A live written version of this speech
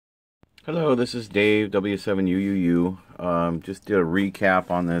Hello, this is Dave, W7UUU. Just did a recap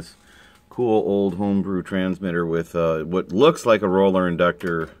on this cool old homebrew transmitter with what looks like a roller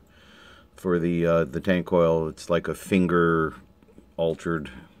inductor for the tank coil. It's like a finger altered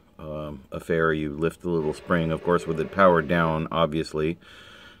affair. You lift the little spring, of course, with it powered down, obviously.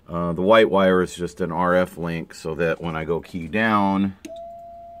 The white wire is just an RF link so that when I go key down,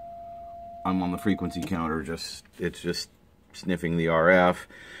 I'm on the frequency counter. It's just sniffing the RF.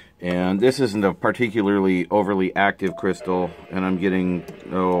 And this isn't a particularly overly active crystal, and I'm getting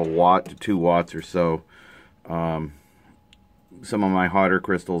a watt to 2 watts or so. Some of my hotter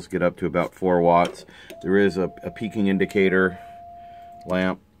crystals get up to about 4 watts. There is a peaking indicator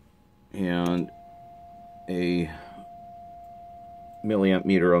lamp and a milliamp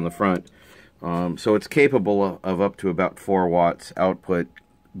meter on the front. So it's capable of up to about 4 watts output,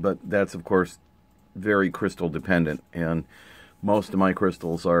 but that's of course very crystal dependent, and most of my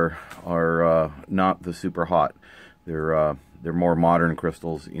crystals are not the super hot. They're more modern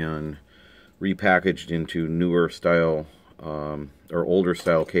crystals repackaged into newer style or older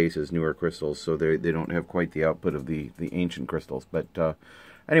style cases, newer crystals, so they don't have quite the output of the ancient crystals. But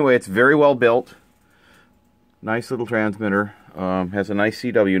anyway, it's very well built. Nice little transmitter. Has a nice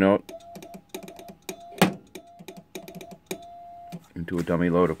CW note. Into a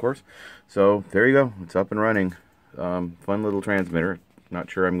dummy load, of course. So there you go. It's up and running. Fun little transmitter.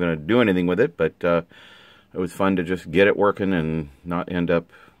 Not sure I'm going to do anything with it, but it was fun to just get it working and not end up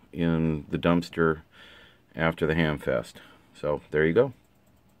in the dumpster after the ham fest. So there you go.